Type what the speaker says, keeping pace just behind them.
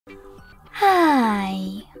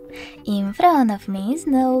Hi! In front of me is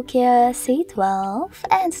Nokia C12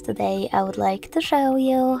 and today I would like to show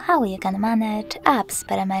you how you can manage apps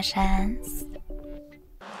permissions.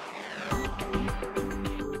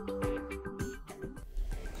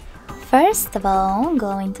 First of all,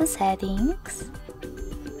 go into Settings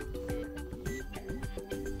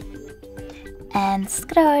and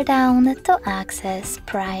scroll down to access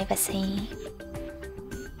Privacy.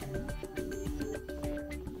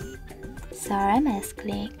 Sorry,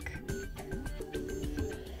 misclick.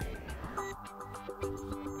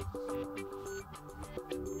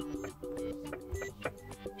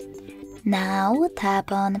 Now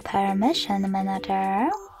tap on Permission Manager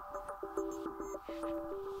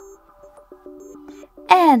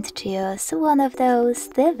and choose one of those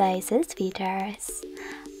devices features.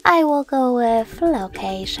 I will go with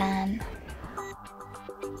Location.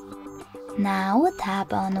 Now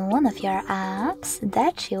tap on one of your apps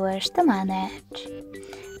that you wish to manage.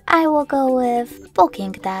 I will go with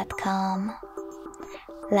Booking.com.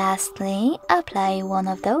 Lastly, apply one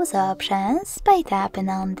of those options by tapping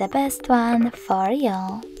on the best one for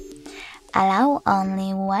you. Allow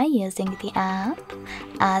only while using the app,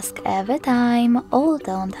 ask every time, or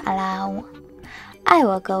don't allow. I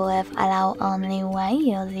will go with allow only while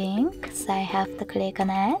using, so I have to click on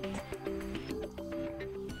it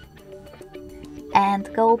and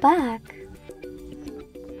go back.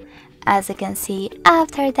 As you can see,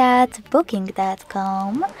 after that,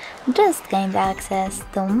 Booking.com just gained access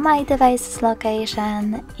to my device's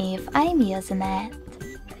location if I'm using it.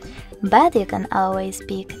 But you can always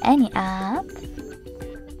pick any app,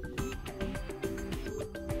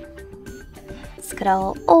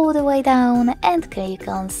 scroll all the way down and click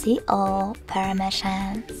on See All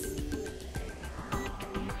Permissions.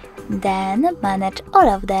 Then manage all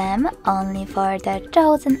of them only for the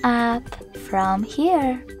chosen app from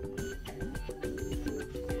here.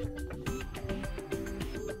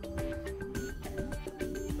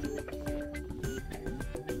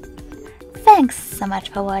 Thanks so much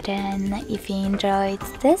for watching. If you enjoyed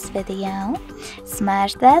this video,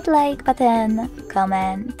 smash that like button,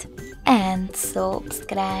 comment and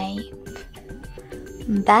subscribe.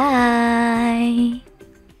 Bye!